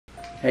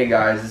Hey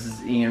guys, this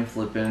is Ian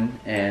Flippin,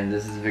 and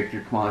this is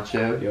Victor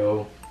Camacho.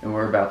 Yo. And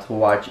we're about to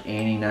watch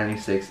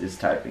Annie96 is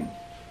typing.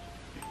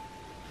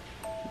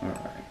 Alright.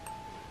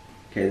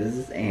 Okay, this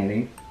is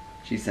Annie.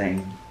 She's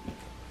saying,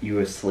 "You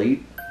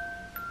asleep?"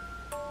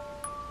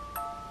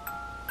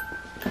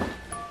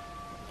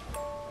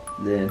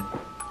 Then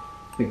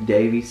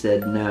McDavie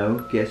said, "No,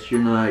 guess you're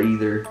not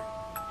either."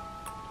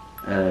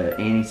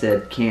 Annie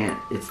said, "Can't,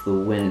 it's the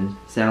wind.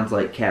 Sounds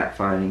like cat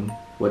fighting.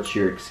 What's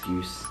your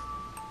excuse?"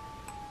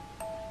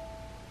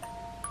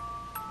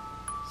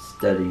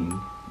 Studying.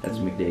 That's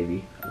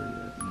McDavie.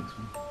 The next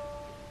one.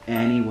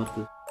 Annie, what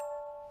the?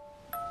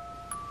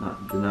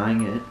 Not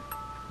denying it.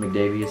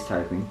 McDavie is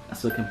typing. I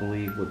still can't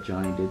believe what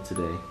Johnny did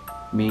today.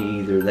 Me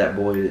either. That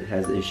boy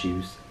has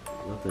issues.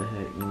 What the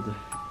heck? What the?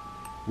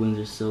 Winds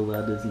are so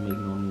loud, doesn't make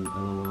no new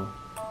LOL.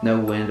 No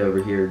wind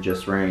over here,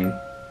 just rain.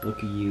 Look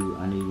at you,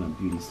 I need my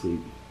beauty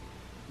sleep.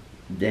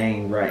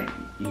 Dang right,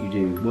 you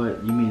do.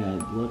 What? You mean I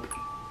look?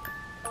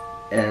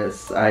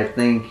 Yes, I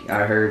think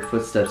I heard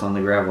footsteps on the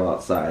gravel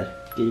outside.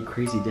 Get your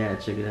crazy dad,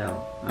 check it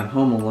out. I'm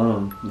home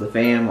alone. The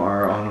fam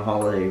are on a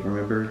holiday,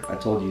 remember? I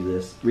told you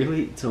this.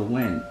 Really? Till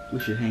when? We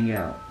should hang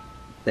out.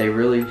 They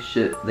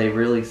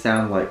really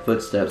sound like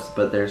footsteps,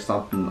 but there's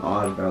something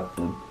odd about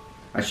them.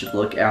 I should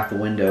look out the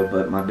window,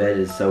 but my bed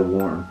is so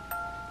warm.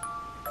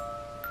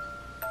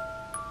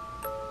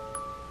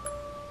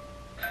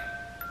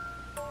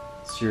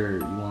 Sure,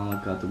 you wanna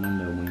look out the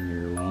window when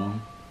you're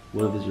alone?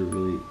 What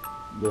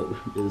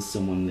is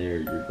someone there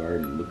in your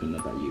garden looking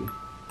up at you?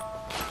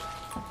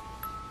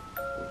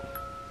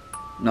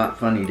 Not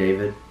funny,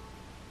 David.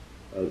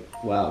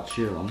 Wow,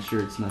 chill, I'm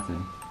sure it's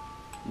nothing.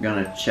 I'm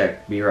gonna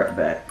check. Be right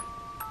back.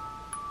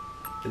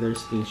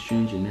 There's something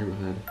strange in the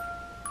neighborhood.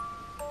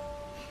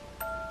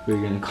 Who are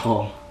you gonna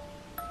call?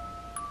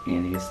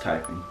 Annie is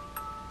typing.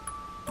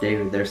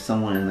 David, there's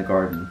someone in the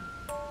garden.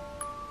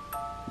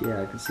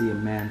 Yeah, I can see a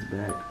man's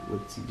back.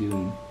 What's he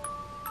doing?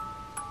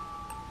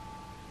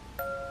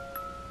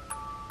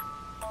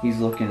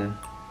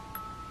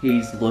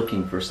 He's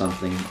looking for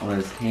something on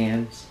his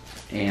hands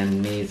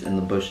and knees in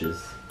the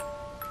bushes.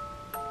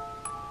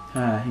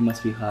 He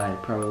must be high,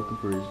 probably looking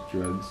for his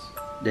drugs.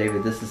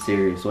 David, this is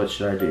serious. What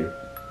should I do?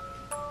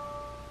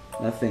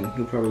 Nothing,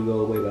 he'll probably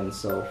go away by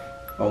himself.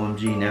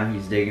 OMG, now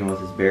he's digging with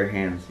his bare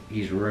hands.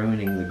 He's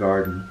ruining the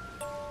garden.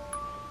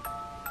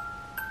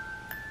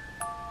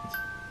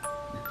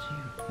 That's you.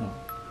 No,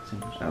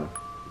 Oh.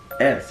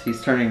 S,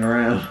 he's turning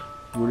around.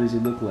 What does he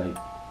look like?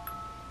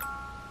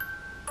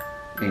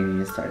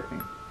 Annie is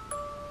typing.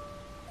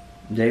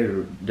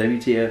 David,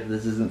 WTF,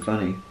 this isn't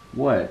funny.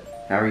 What?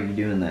 How are you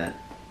doing that?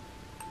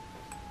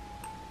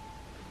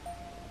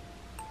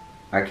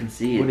 I can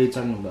see it. What are you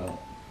talking about?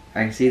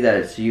 I can see that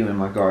it's you in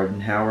my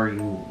garden. How are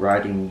you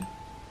riding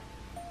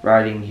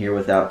here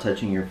without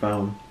touching your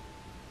phone?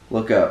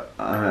 Look up.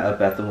 I'm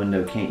up at the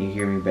window. Can't you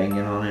hear me banging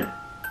on it?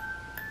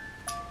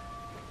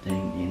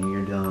 Dang, Annie,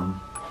 you're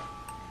dumb.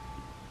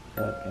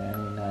 Fuck,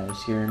 Annie, now you're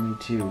scaring me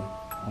too.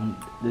 I'm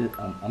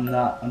definitely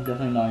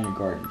not in your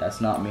garden.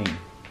 That's not me.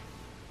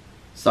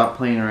 Stop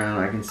playing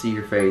around. I can see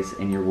your face,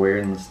 and you're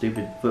wearing the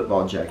stupid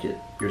football jacket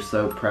you're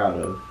so proud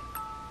of.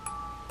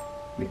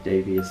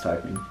 McDavie is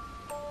typing.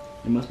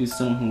 It must be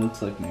someone who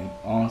looks like me.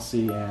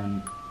 Honestly,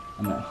 and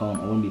I'm at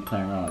home. I wouldn't be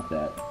playing around like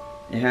that.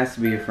 It has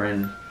to be a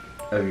friend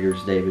of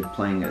yours, David,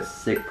 playing a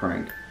sick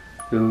prank.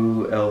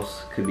 Who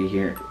else could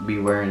be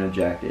wearing a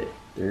jacket?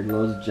 There are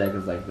loads of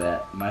jackets like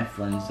that. My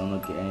friends don't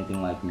look at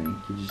anything like me.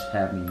 You just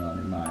have me on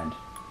your mind.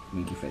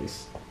 Winky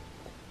face.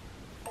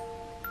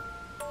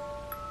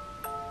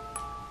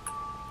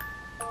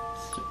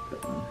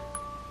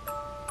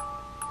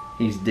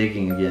 He's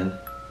digging again.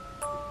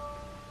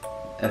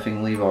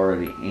 Effing leave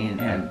already.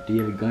 And Do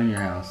you have a gun in your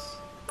house?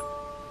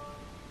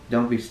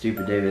 don't be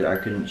stupid, David. I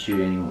couldn't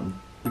shoot anyone.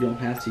 You don't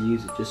have to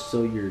use it. Just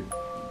show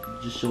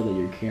that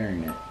you're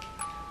carrying it.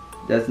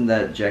 Doesn't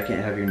that jacket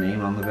have your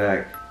name on the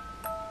back?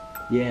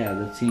 Yeah,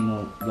 the team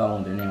will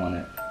got their name on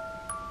it.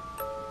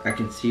 I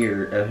can see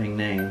your effing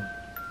name.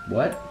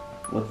 What?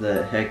 What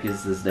the heck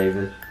is this,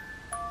 David?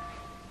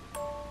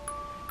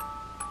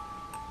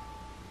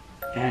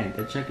 Hey,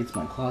 that jacket's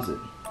my closet.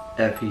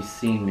 F, he's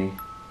seen me.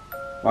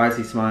 Why is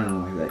he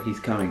smiling like that? He's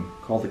coming.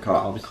 Call the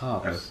cops. Call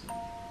the cops.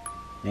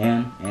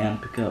 Ann,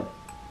 pick up.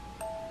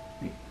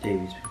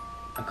 Davies.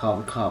 I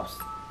called the cops.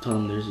 Told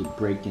them there's a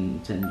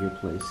break-in in your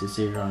place. They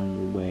say you're on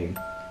your way,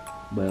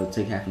 but it'll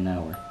take half an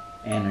hour.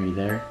 Ann, are you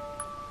there?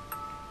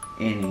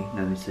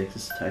 Annie96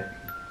 is typing.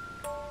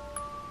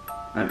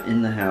 I'm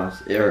in the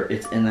house.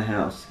 It's in the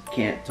house.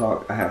 Can't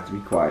talk. I have to be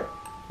quiet.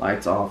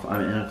 Lights off.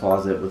 I'm in a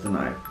closet with a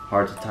knife.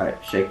 Hard to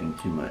type. Shaking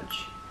too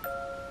much.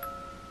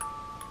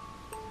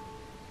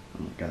 Oh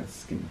my god, this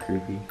is getting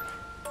creepy.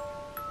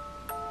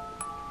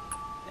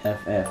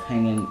 FF,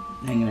 hang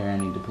in there,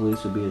 Annie. The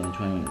police will be there in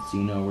 20 minutes.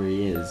 You know where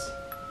he is.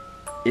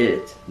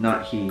 It,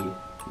 not he.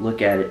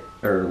 Look at it.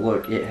 Or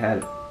look, it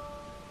had.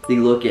 The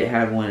look it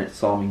had when it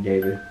saw me,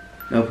 David.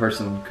 No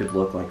person could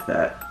look like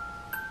that.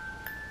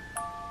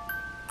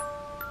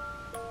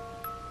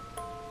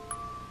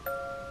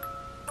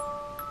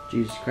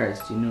 Jesus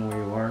Christ, do you know where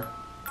you are?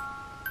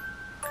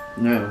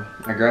 No,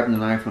 I grabbed the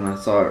knife when I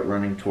saw it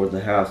running toward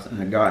the house,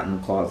 and I got in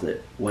the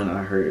closet when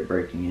I heard it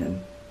breaking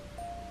in.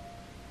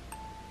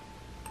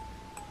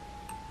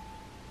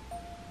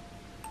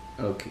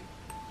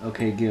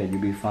 Okay, good.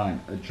 You'll be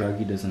fine. A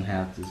druggie doesn't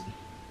have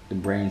the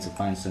brains to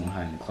find someone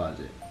hiding in the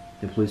closet.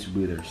 The police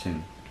will be there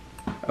soon.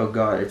 Oh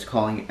God, it's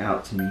calling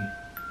out to me.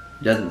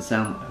 It doesn't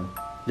sound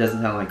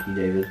like you,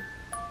 David.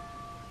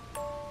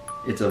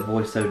 It's a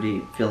voice so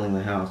deep, filling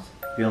the house,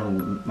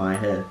 filling my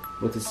head.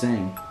 What's it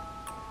saying?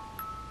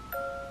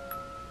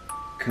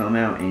 Come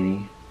out,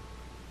 Annie.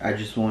 I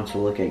just want to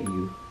look at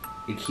you.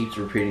 It keeps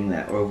repeating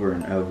that over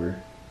and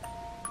over.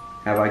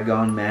 Have I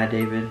gone mad,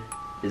 David?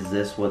 Is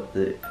this what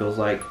it feels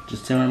like?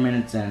 Just 10 more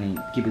minutes, Annie.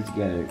 Keep it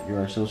together. You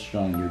are so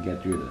strong. You'll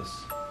get through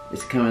this.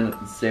 It's coming up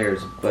the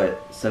stairs,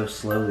 but so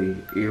slowly,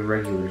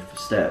 irregular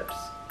steps.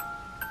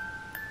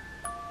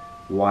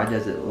 Why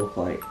does it look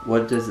like?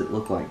 What does it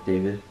look like,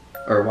 David?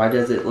 Or why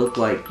does it look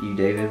like you,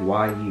 David?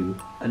 Why you?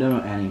 I don't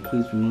know, Annie.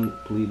 Please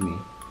believe me.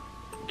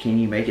 Can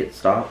you make it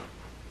stop?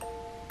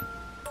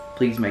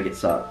 Please make it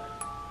stop.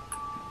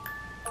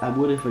 I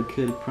would if I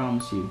could, I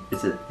promise you.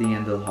 It's at the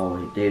end of the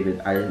hallway.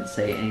 David, I didn't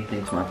say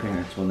anything to my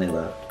parents when they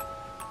left.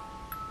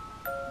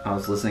 I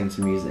was listening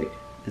to music.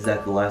 Is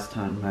that the last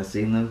time I've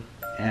seen them?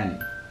 Annie.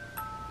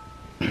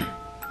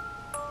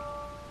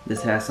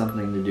 This has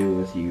something to do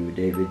with you,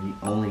 David.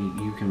 Only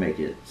you can make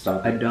it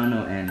stop. I don't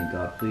know, Annie.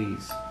 God,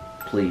 please.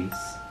 Please.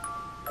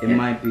 It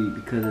might be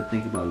because I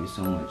think about you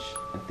so much.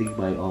 I think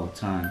about you all the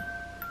time.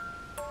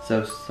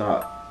 So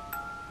stop.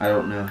 I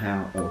don't know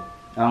how. Oh.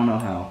 I don't know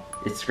how.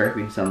 It's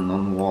scraping something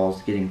on the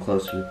walls, getting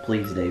closer.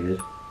 Please, David.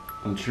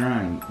 I'm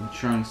trying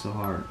so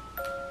hard.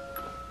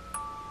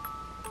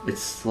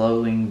 It's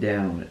slowing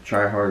down.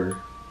 Try harder.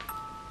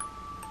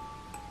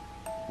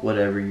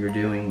 Whatever you're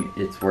doing,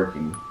 it's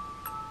working.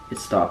 It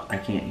stopped. I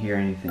can't hear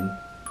anything.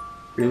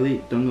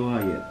 Really? Don't go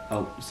out yet.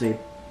 I'll say,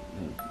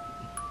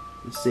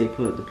 stay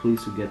put. The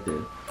police will get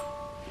there.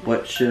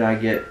 What should I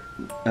get?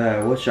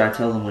 What should I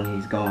tell them when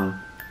he's gone?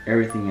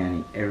 Everything,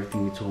 Annie.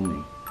 Everything you told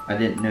me. I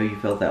didn't know you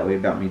felt that way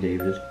about me,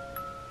 David.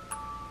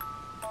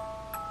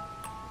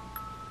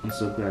 I'm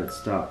so glad it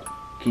stopped.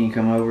 Can you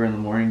come over in the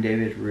morning,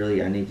 David?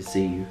 Really, I need to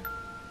see you.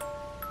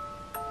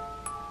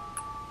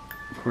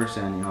 Of course,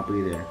 Annie. I'll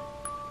be there.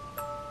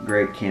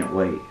 Great, can't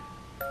wait.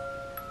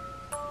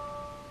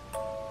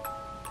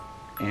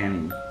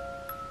 Annie.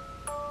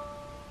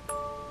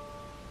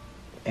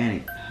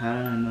 Annie, how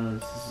did I know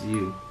this is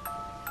you?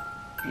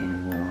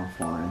 Annie went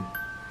offline.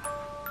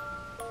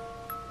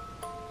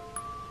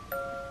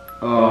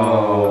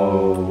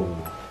 Oh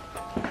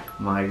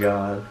my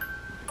God.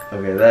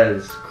 Okay, that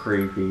is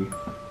creepy.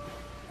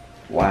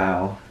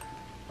 Wow.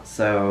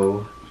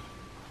 So,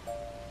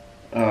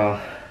 like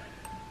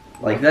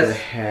What that's the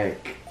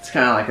heck? It's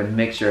kind of like a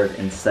mixture of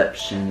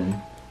Inception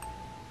and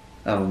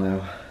I don't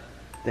know.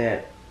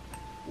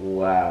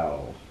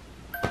 Wow.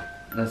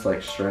 That's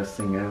like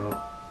stressing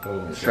out.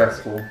 Oh,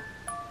 Stressful.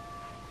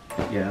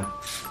 Yeah.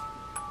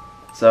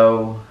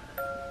 So,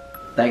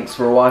 thanks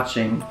for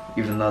watching.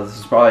 Even though this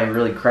is probably a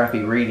really crappy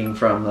reading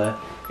from the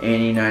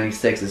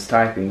annie96's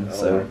typing.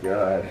 Oh my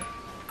God.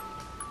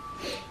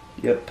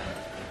 Yep.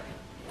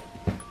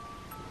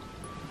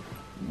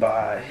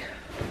 Bye.